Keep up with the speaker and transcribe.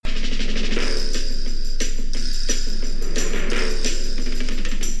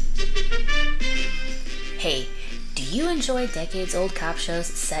enjoy decades-old cop shows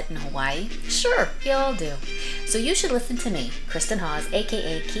set in Hawaii? Sure, you all do. So you should listen to me, Kristen Hawes,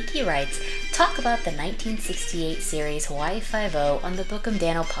 aka Kiki Writes, talk about the 1968 series Hawaii Five-0 on the Book'em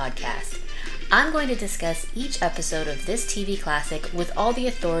Dano podcast. I'm going to discuss each episode of this TV classic with all the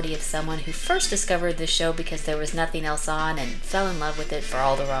authority of someone who first discovered this show because there was nothing else on and fell in love with it for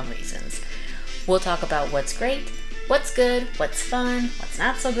all the wrong reasons. We'll talk about what's great, what's good, what's fun, what's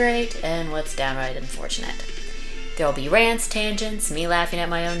not so great, and what's downright unfortunate. There'll be rants, tangents, me laughing at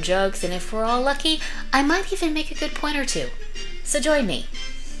my own jokes, and if we're all lucky, I might even make a good point or two. So join me.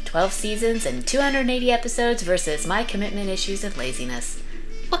 12 seasons and 280 episodes versus my commitment issues of laziness.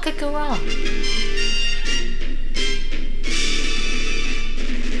 What could go wrong?